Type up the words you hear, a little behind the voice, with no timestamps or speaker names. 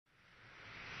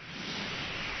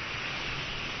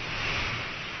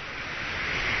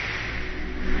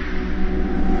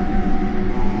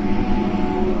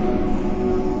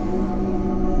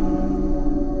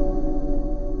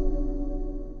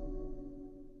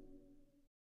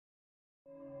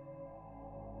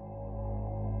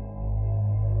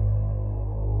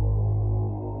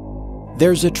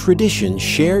There's a tradition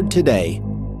shared today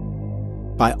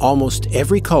by almost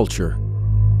every culture,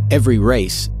 every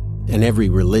race, and every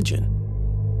religion.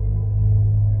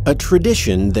 A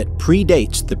tradition that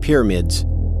predates the pyramids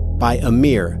by a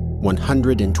mere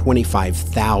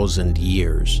 125,000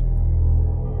 years.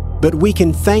 But we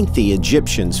can thank the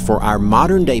Egyptians for our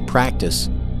modern-day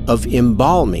practice of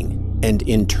embalming and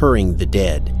interring the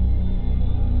dead.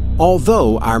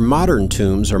 Although our modern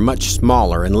tombs are much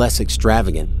smaller and less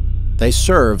extravagant, they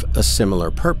serve a similar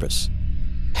purpose,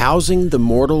 housing the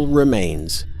mortal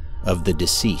remains of the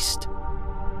deceased.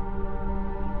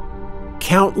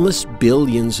 Countless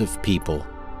billions of people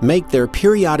make their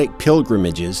periodic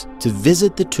pilgrimages to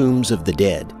visit the tombs of the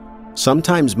dead,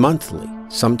 sometimes monthly,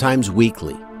 sometimes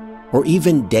weekly, or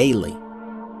even daily.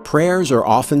 Prayers are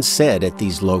often said at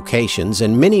these locations,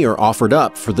 and many are offered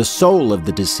up for the soul of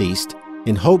the deceased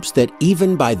in hopes that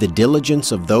even by the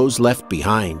diligence of those left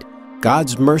behind,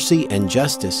 God's mercy and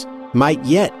justice might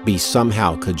yet be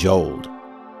somehow cajoled.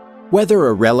 Whether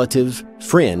a relative,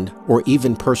 friend, or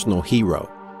even personal hero,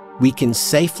 we can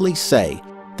safely say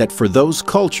that for those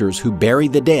cultures who bury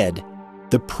the dead,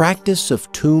 the practice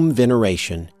of tomb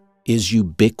veneration is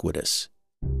ubiquitous.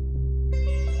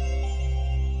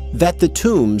 That the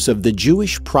tombs of the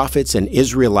Jewish prophets and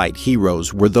Israelite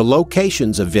heroes were the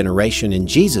locations of veneration in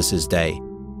Jesus' day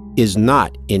is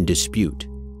not in dispute.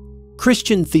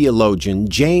 Christian theologian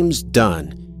James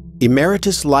Dunn,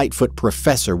 Emeritus Lightfoot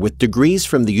Professor with degrees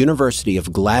from the University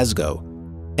of Glasgow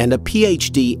and a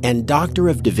PhD and Doctor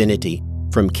of Divinity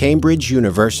from Cambridge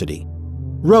University,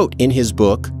 wrote in his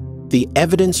book, The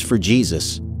Evidence for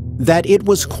Jesus, that it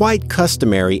was quite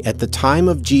customary at the time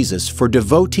of Jesus for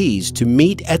devotees to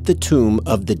meet at the tomb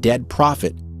of the dead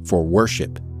prophet for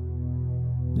worship.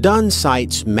 Dunn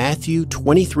cites Matthew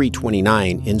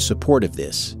 23:29 in support of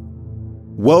this.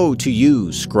 "Woe to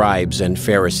you, scribes and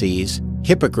Pharisees,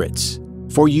 hypocrites,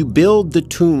 for you build the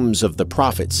tombs of the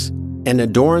prophets and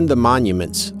adorn the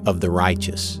monuments of the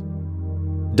righteous."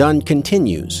 Dunn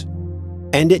continues,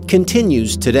 "And it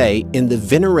continues today in the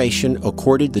veneration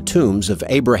accorded the tombs of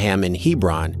Abraham in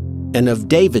Hebron and of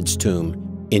David's tomb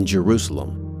in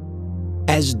Jerusalem."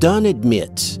 As Dunn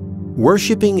admits,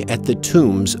 worshiping at the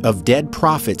tombs of dead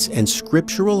prophets and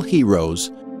scriptural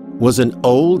heroes was an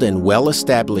old and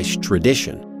well-established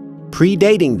tradition,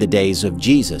 predating the days of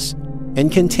Jesus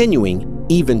and continuing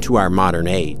even to our modern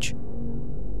age.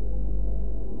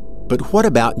 But what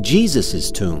about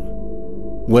Jesus' tomb?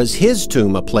 Was his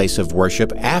tomb a place of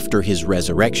worship after his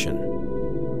resurrection?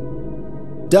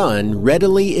 Dunn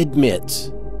readily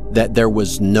admits that there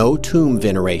was no tomb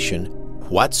veneration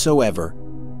whatsoever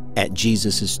at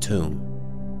Jesus' tomb.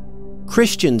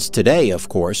 Christians today, of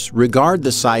course, regard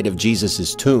the site of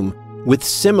Jesus' tomb with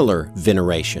similar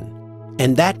veneration,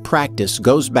 and that practice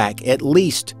goes back at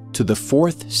least to the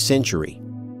 4th century.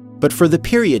 But for the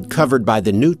period covered by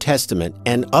the New Testament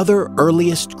and other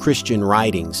earliest Christian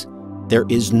writings, there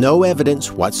is no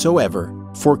evidence whatsoever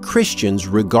for Christians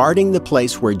regarding the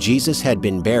place where Jesus had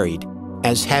been buried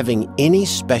as having any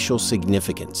special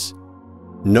significance.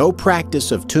 No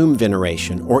practice of tomb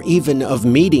veneration or even of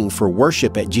meeting for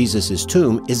worship at Jesus'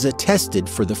 tomb is attested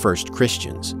for the first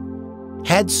Christians.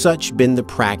 Had such been the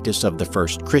practice of the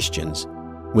first Christians,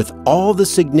 with all the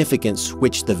significance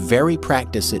which the very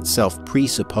practice itself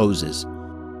presupposes,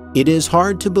 it is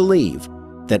hard to believe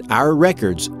that our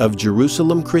records of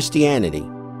Jerusalem Christianity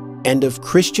and of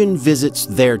Christian visits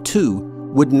thereto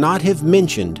would not have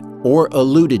mentioned or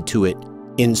alluded to it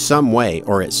in some way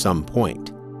or at some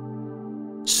point.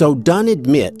 So Dunn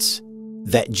admits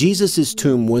that Jesus'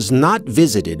 tomb was not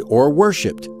visited or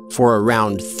worshipped for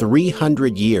around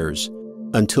 300 years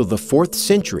until the 4th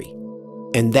century,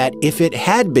 and that if it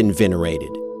had been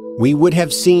venerated, we would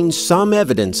have seen some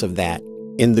evidence of that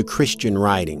in the Christian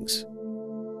writings.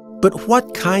 But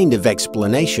what kind of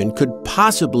explanation could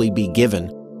possibly be given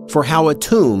for how a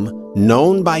tomb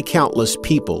known by countless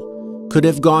people could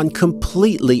have gone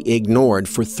completely ignored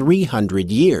for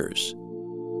 300 years?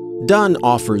 Dunn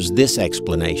offers this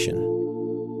explanation.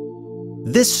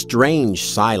 This strange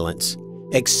silence,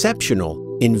 exceptional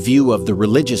in view of the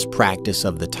religious practice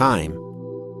of the time,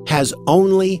 has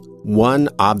only one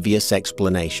obvious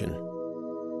explanation.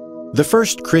 The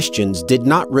first Christians did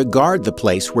not regard the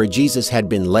place where Jesus had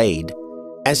been laid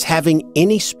as having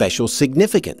any special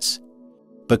significance,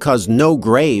 because no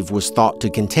grave was thought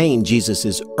to contain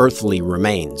Jesus' earthly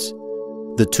remains.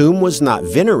 The tomb was not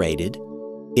venerated.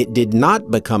 It did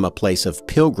not become a place of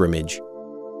pilgrimage,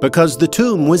 because the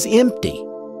tomb was empty.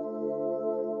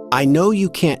 I know you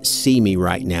can't see me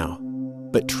right now,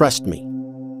 but trust me,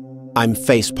 I'm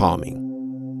facepalming.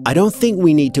 I don't think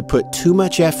we need to put too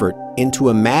much effort into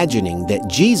imagining that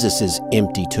Jesus'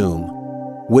 empty tomb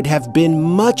would have been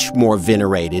much more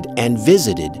venerated and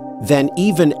visited than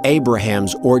even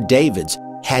Abraham's or David's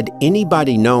had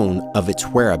anybody known of its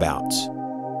whereabouts.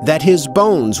 That his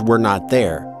bones were not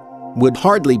there would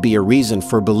hardly be a reason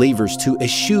for believers to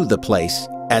eschew the place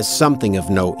as something of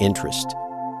no interest.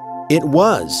 It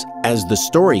was, as the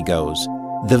story goes,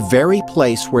 the very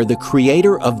place where the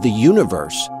Creator of the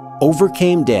universe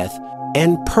overcame death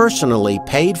and personally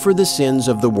paid for the sins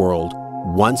of the world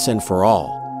once and for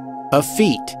all, a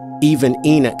feat even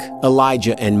Enoch,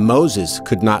 Elijah, and Moses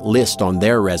could not list on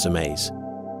their resumes.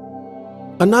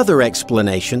 Another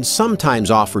explanation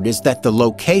sometimes offered is that the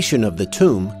location of the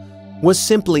tomb was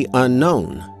simply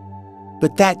unknown,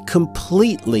 but that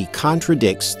completely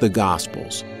contradicts the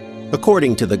Gospels.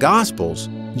 According to the Gospels,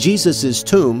 Jesus'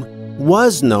 tomb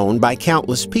was known by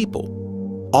countless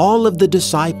people, all of the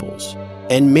disciples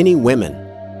and many women,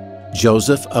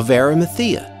 Joseph of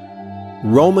Arimathea,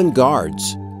 Roman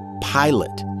guards, Pilate,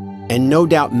 and no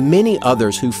doubt many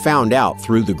others who found out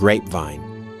through the grapevine.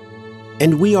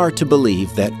 And we are to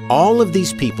believe that all of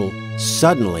these people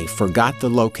suddenly forgot the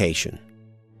location.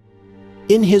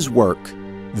 In his work,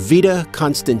 Vita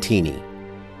Constantini,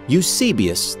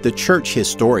 Eusebius, the church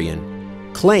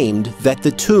historian, claimed that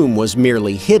the tomb was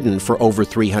merely hidden for over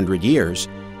 300 years,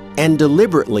 and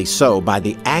deliberately so by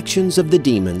the actions of the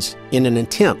demons in an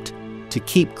attempt to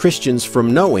keep Christians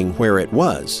from knowing where it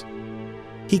was.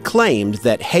 He claimed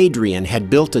that Hadrian had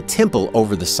built a temple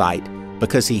over the site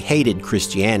because he hated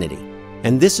Christianity,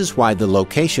 and this is why the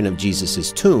location of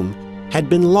Jesus' tomb had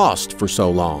been lost for so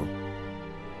long.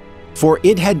 For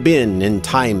it had been, in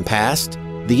time past,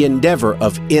 the endeavor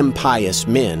of impious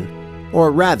men,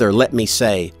 or rather, let me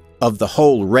say, of the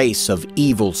whole race of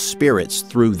evil spirits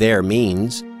through their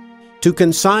means, to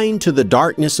consign to the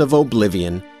darkness of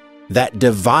oblivion that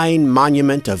divine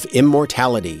monument of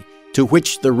immortality to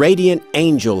which the radiant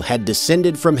angel had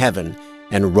descended from heaven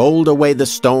and rolled away the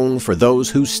stone for those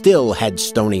who still had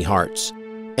stony hearts,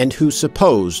 and who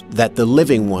supposed that the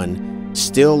living one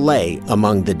still lay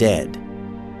among the dead.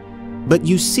 But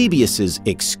Eusebius's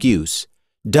excuse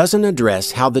doesn't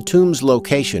address how the tomb's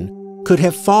location could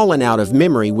have fallen out of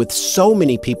memory with so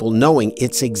many people knowing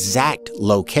its exact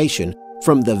location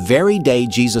from the very day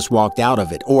Jesus walked out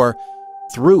of it, or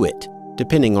through it,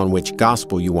 depending on which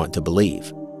gospel you want to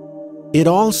believe. It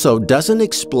also doesn't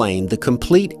explain the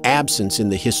complete absence in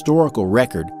the historical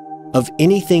record of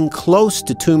anything close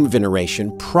to tomb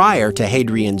veneration prior to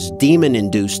Hadrian's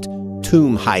demon-induced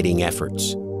tomb-hiding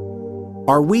efforts.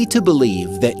 Are we to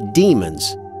believe that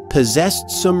demons possessed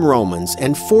some Romans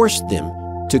and forced them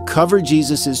to cover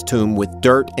Jesus' tomb with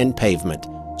dirt and pavement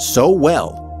so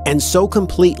well and so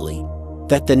completely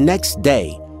that the next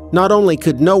day not only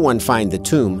could no one find the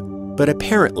tomb, but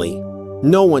apparently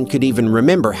no one could even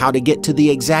remember how to get to the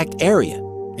exact area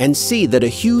and see that a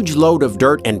huge load of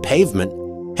dirt and pavement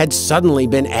had suddenly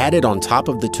been added on top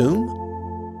of the tomb?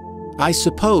 I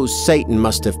suppose Satan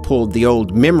must have pulled the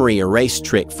old memory erase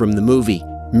trick from the movie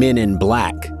Men in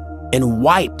Black and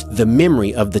wiped the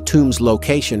memory of the tomb's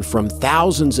location from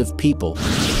thousands of people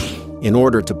in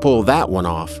order to pull that one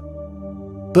off.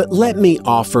 But let me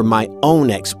offer my own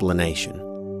explanation,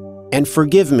 and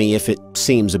forgive me if it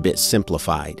seems a bit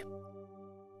simplified.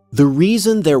 The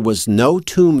reason there was no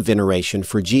tomb veneration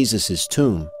for Jesus'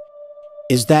 tomb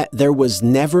is that there was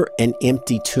never an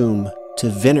empty tomb to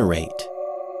venerate.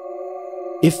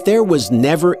 If there was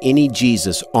never any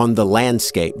Jesus on the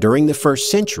landscape during the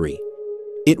first century,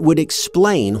 it would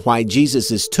explain why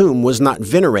Jesus' tomb was not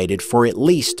venerated for at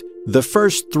least the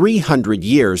first 300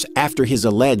 years after his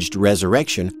alleged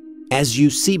resurrection, as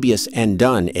Eusebius and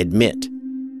Dunn admit.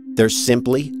 There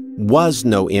simply was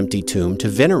no empty tomb to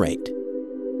venerate.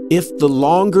 If the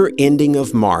longer ending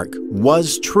of Mark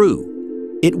was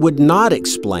true, it would not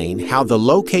explain how the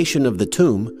location of the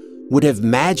tomb would have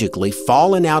magically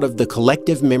fallen out of the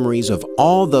collective memories of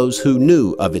all those who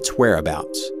knew of its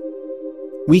whereabouts.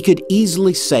 We could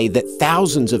easily say that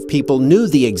thousands of people knew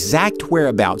the exact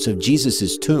whereabouts of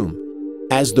Jesus' tomb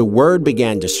as the word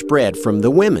began to spread from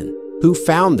the women who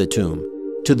found the tomb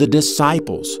to the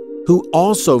disciples who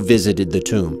also visited the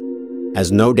tomb,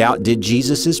 as no doubt did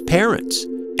Jesus' parents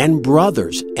and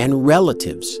brothers and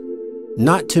relatives,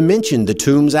 not to mention the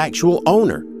tomb's actual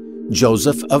owner,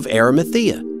 Joseph of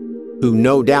Arimathea, who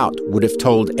no doubt would have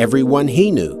told everyone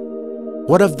he knew.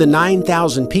 What of the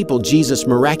 9,000 people Jesus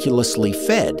miraculously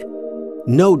fed?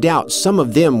 No doubt some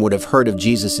of them would have heard of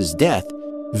Jesus' death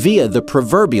via the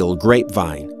proverbial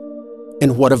grapevine.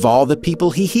 And what of all the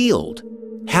people he healed?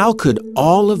 How could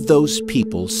all of those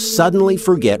people suddenly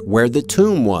forget where the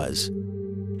tomb was?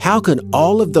 How could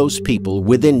all of those people,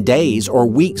 within days or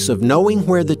weeks of knowing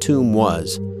where the tomb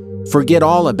was, forget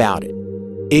all about it,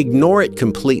 ignore it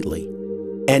completely,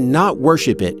 and not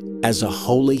worship it as a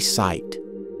holy site?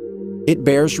 It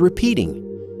bears repeating.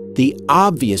 The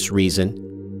obvious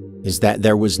reason is that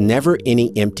there was never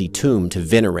any empty tomb to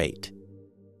venerate.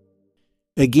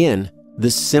 Again, the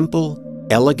simple,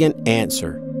 elegant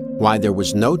answer why there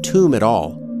was no tomb at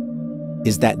all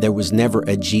is that there was never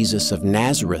a Jesus of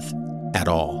Nazareth at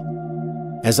all.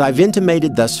 As I've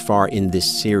intimated thus far in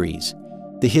this series,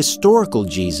 the historical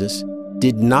Jesus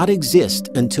did not exist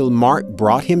until Mark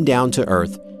brought him down to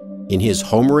earth in his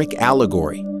Homeric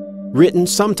allegory, written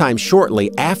sometime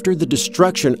shortly after the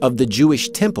destruction of the Jewish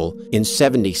temple in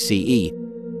 70 CE,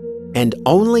 and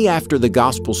only after the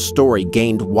gospel story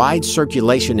gained wide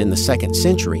circulation in the 2nd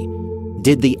century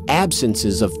did the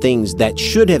absences of things that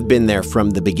should have been there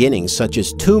from the beginning, such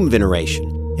as tomb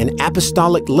veneration and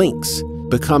apostolic links,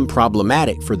 become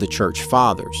problematic for the Church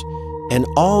Fathers and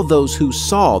all those who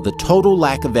saw the total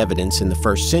lack of evidence in the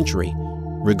 1st century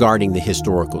regarding the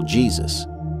historical Jesus.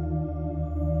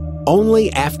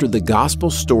 Only after the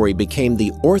gospel story became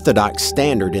the orthodox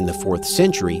standard in the 4th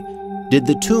century did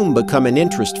the tomb become an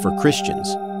interest for Christians.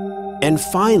 And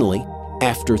finally,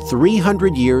 after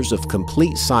 300 years of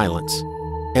complete silence,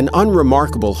 an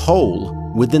unremarkable hole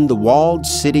within the walled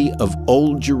city of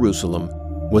Old Jerusalem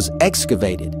was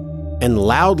excavated and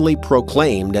loudly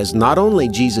proclaimed as not only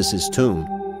Jesus' tomb,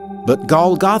 but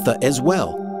Golgotha as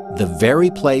well, the very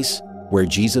place where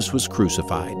Jesus was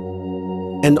crucified.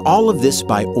 And all of this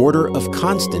by order of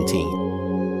Constantine.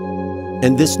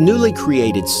 And this newly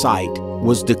created site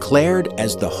was declared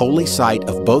as the holy site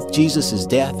of both Jesus'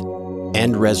 death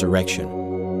and resurrection.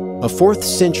 A 4th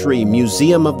century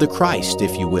museum of the Christ,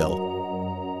 if you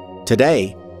will.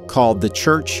 Today, called the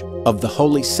Church of the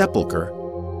Holy Sepulchre,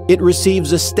 it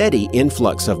receives a steady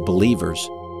influx of believers,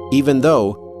 even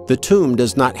though the tomb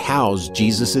does not house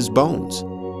Jesus' bones.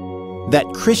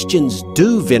 That Christians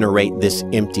do venerate this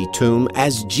empty tomb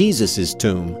as Jesus'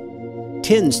 tomb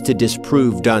tends to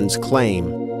disprove Dunn's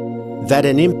claim that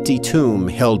an empty tomb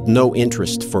held no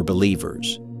interest for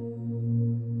believers.